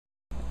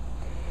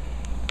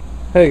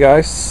Hey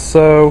guys,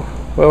 so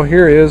well,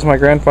 here is my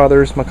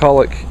grandfather's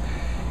McCulloch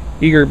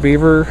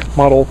Beaver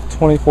model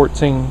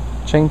 2014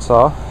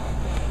 chainsaw.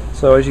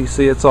 So as you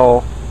see, it's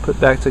all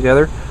put back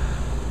together.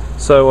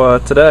 So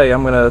today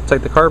I'm going to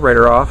take the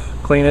carburetor off,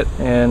 clean it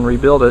and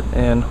rebuild it,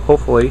 and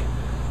hopefully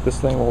this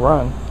thing will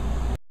run.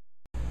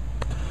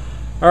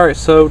 Alright,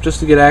 so just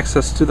to get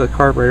access to the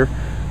carburetor,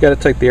 you got to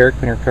take the air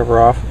cleaner cover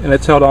off, and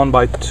it's held on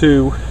by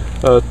two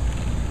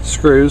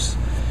screws,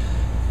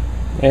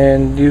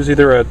 and use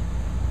either a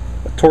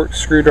Torx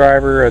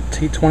screwdriver, a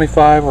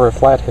T25, or a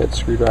flathead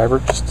screwdriver.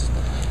 Just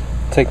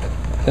take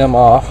them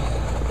off.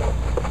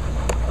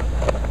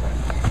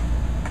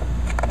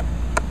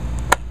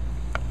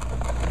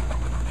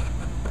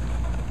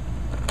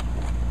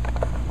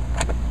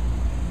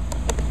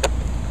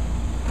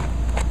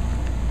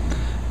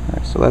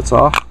 Alright, so that's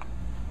off.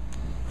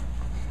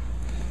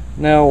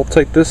 Now we'll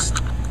take this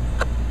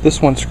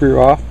one screw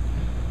off.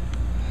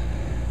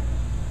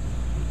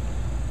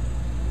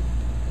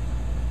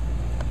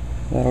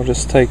 That'll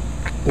just take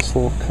this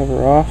little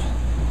cover off.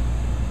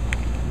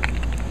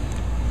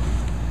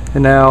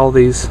 And now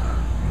these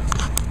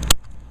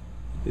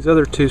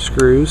other two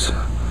screws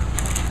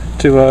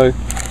to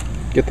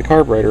get the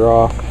carburetor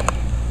off.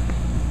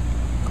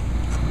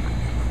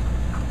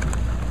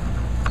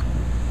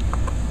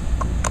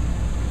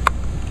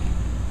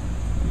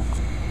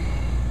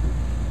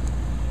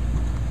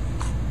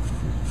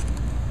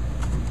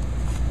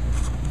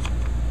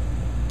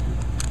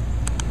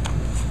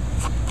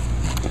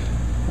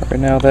 Right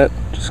now that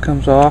just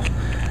comes off.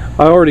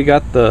 I already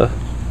got the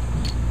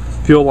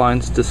fuel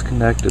lines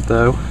disconnected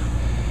though.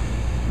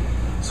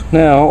 So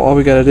now all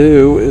we got to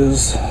do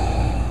is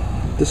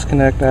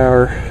disconnect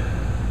our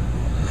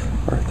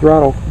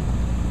throttle.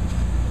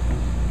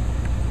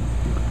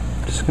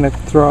 Disconnect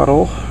the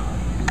throttle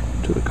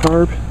to the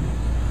carb.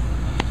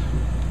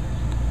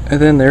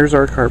 And then there's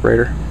our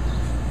carburetor.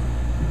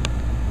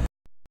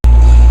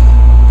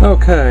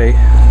 Okay.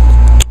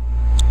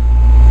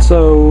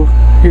 So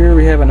here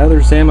we have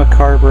another Zama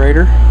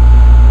carburetor.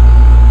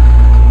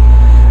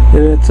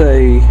 It's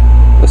a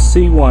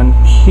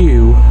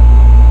C1Q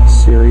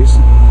series.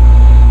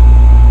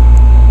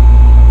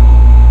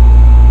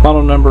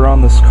 Model number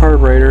on this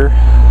carburetor,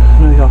 I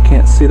know y'all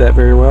can't see that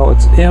very well,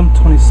 it's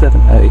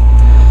M27A.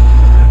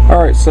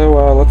 Alright, so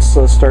let's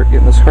start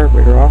getting this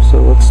carburetor off.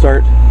 So let's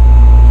start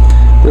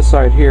this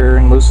side here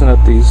and loosen up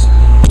these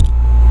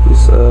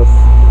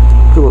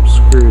Phillips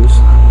screws.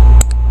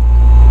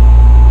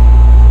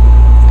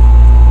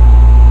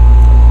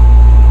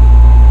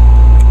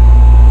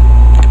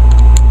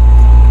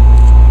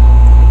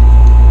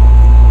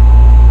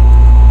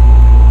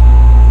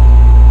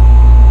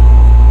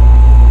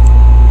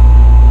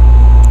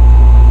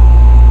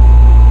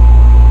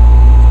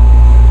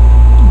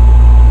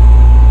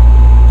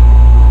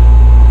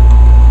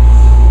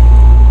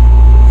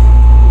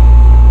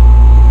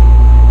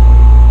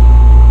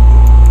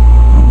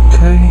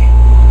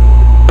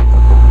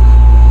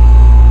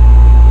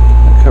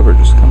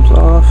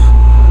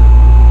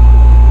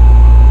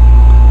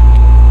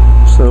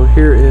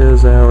 Here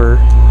is our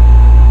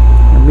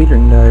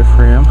metering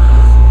diaphragm.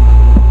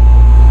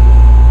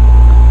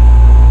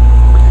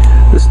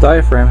 This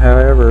diaphragm,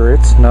 however,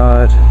 it's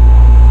not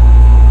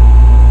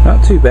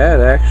too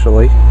bad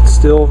actually. It's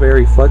still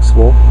very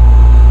flexible,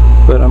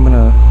 but I'm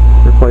gonna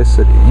replace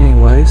it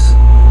anyways.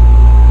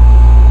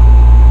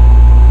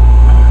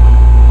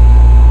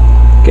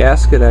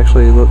 Gasket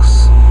actually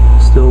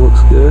still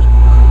looks good.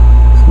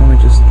 So let me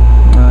just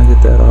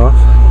get that off.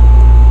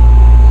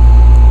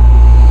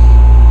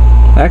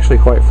 Actually,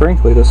 quite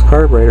frankly, this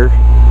carburetor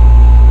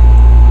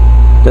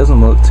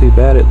doesn't look too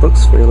bad. It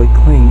looks fairly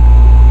clean.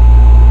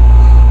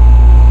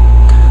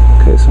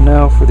 Okay, so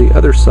now for the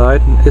other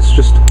side, it's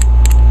just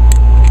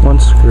one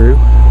screw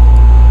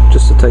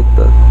just to take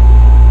the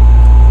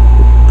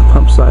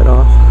pump side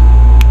off.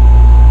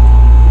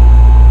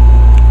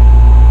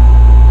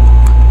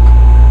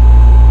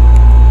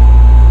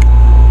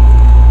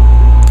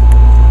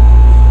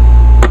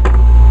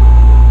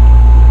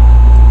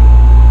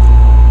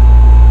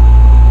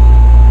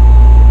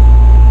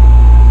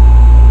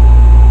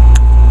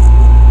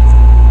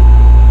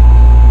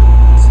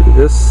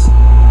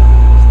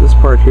 This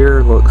part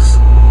here looks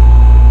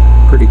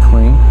pretty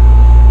clean.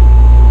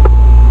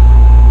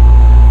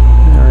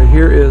 Alright,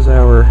 here is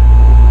our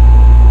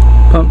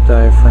pump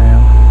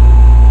diaphragm.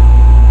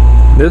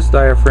 This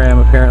diaphragm,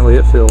 apparently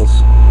it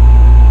feels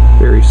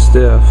very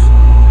stiff.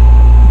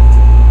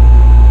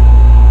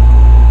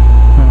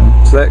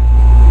 So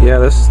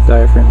this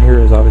diaphragm here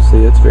is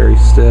obviously, it's very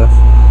stiff.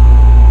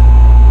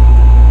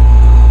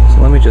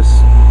 So let me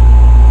just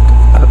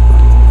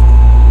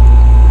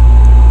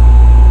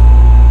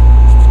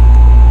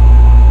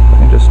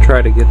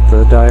try to get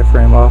the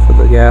diaphragm off of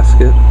the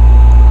gasket.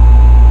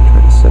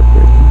 Try to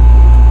separate them.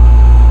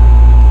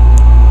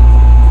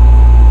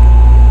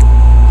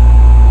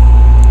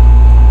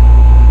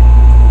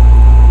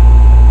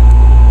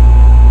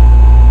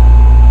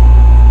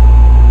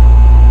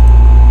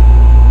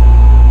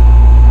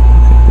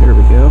 Okay, there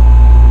we go.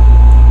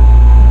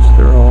 So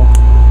they're all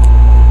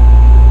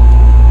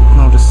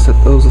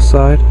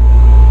side.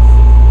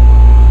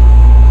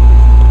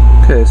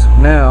 Okay, so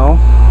now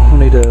we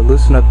need to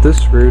loosen up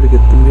this screw to get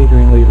the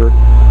metering lever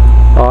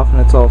off, and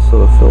it's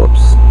also a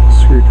Phillips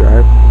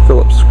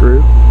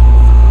screw.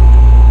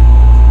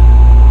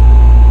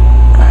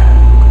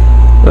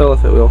 Well,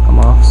 if it will come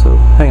off, so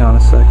hang on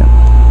a second.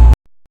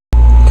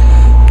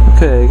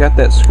 Okay, got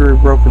that screw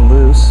broken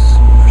loose.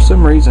 For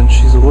some reason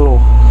she's a little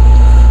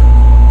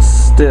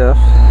stiff,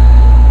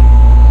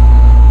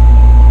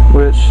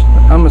 which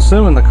I'm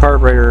assuming the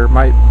carburetor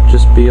might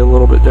just be a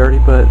little bit dirty,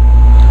 but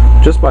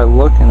just by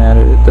looking at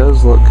it, it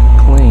does look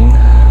clean.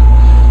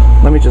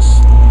 Let me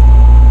just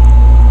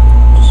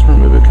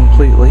remove it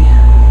completely.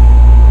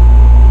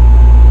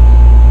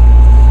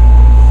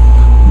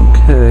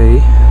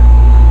 Okay.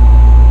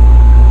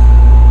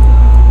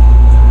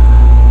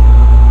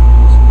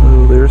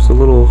 So there's the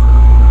little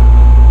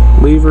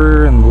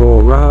lever and the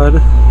little rod.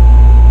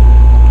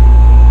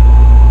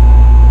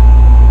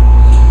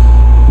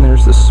 And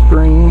there's the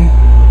spring.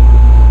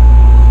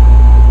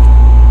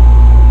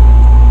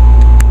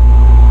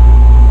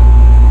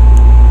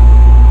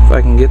 If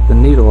I can get the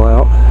needle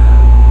out.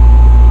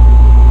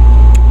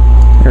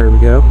 There we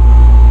go.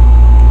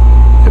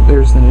 Yep,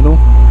 there's the needle.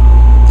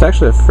 It's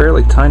actually a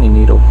fairly tiny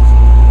needle.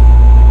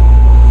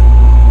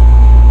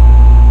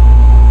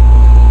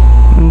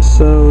 And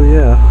so,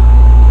 yeah.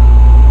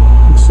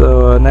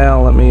 So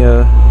now let me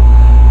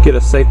get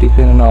a safety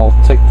pin and I'll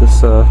take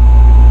this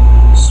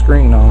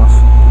screen off.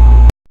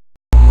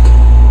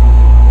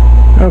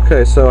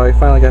 Okay, so I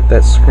finally got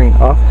that screen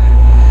off.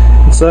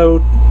 And so,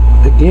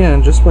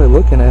 again, just by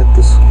looking at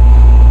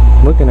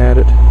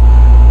it,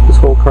 this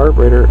whole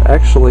carburetor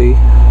actually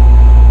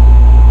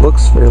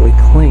looks fairly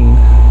clean.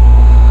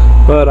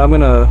 But I'm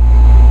gonna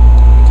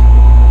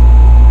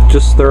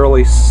just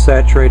thoroughly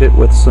saturate it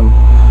with some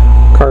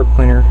carb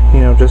cleaner,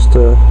 you know, just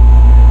to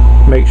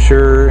make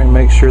sure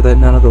that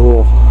none of the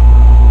little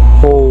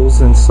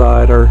holes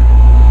inside are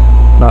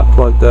not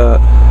plugged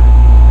up.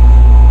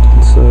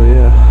 And so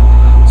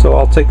yeah, so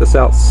I'll take this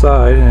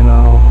outside and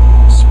I'll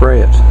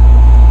spray it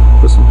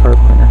with some carb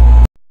cleaner.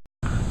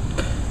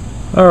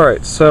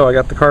 Alright, so I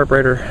got the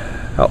carburetor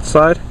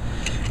outside,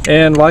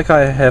 and like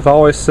I have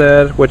always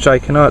said, which I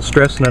cannot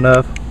stress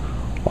enough,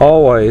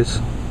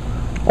 always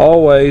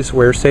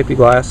wear safety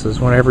glasses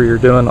whenever you're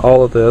doing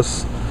all of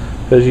this,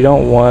 because you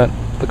don't want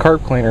the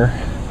carb cleaner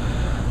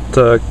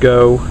to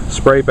go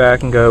spray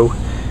back and go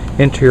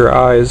into your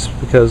eyes,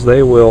 because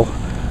they will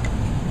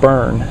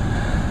burn.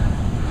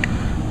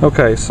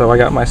 Okay, so I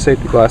got my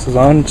safety glasses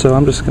on, so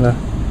I'm just gonna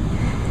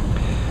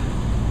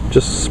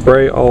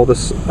spray all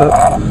this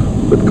up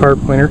with carb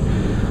cleaner.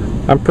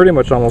 I'm pretty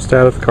much almost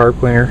out of carb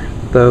cleaner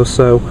though,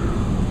 so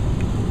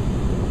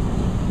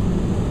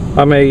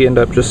I may end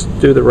up just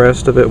do the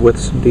rest of it with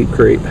some deep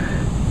creep.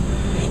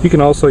 You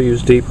can also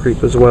use deep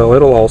creep as well.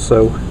 It'll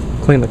also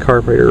clean the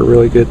carburetor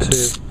really good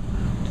too.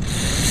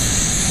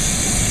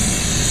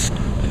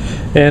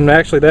 And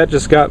actually that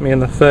just got me in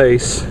the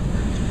face,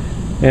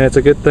 and it's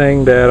a good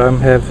thing that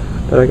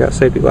I got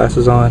safety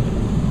glasses on.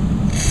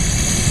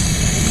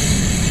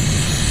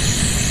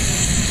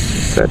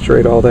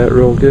 Saturate all that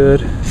real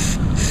good.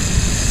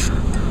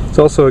 It's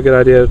also a good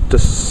idea to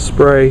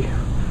spray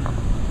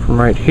from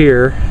right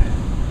here.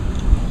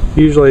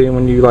 Usually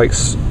when you like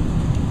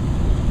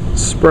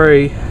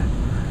spray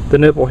the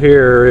nipple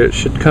here, it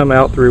should come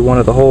out through one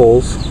of the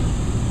holes. I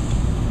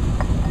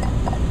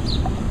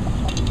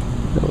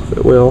don't know if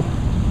it will.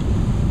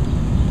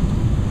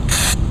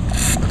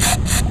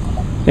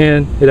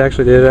 And it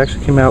actually did. It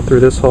actually came out through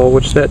this hole,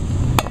 which that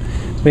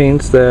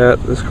means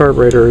that this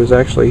carburetor is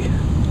actually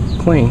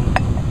clean.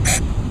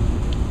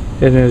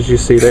 And as you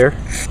see there,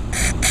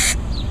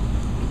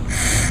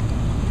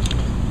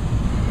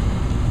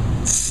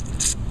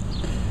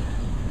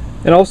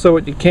 and also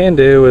what you can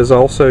do is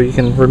you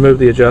can remove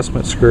the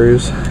adjustment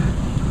screws.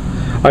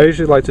 I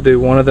usually like to do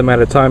one of them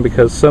at a time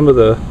because some of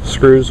the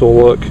screws will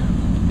look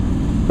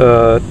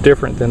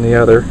different than the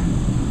other.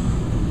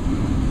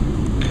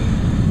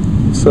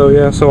 So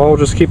yeah, so I'll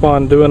just keep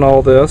on doing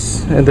all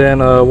this, and then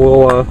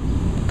we'll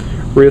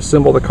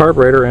reassemble the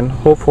carburetor, and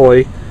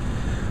hopefully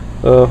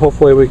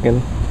we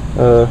can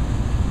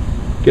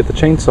get the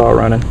chainsaw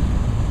running.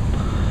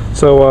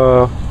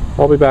 So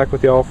I'll be back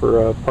with y'all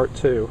for part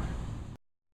 2.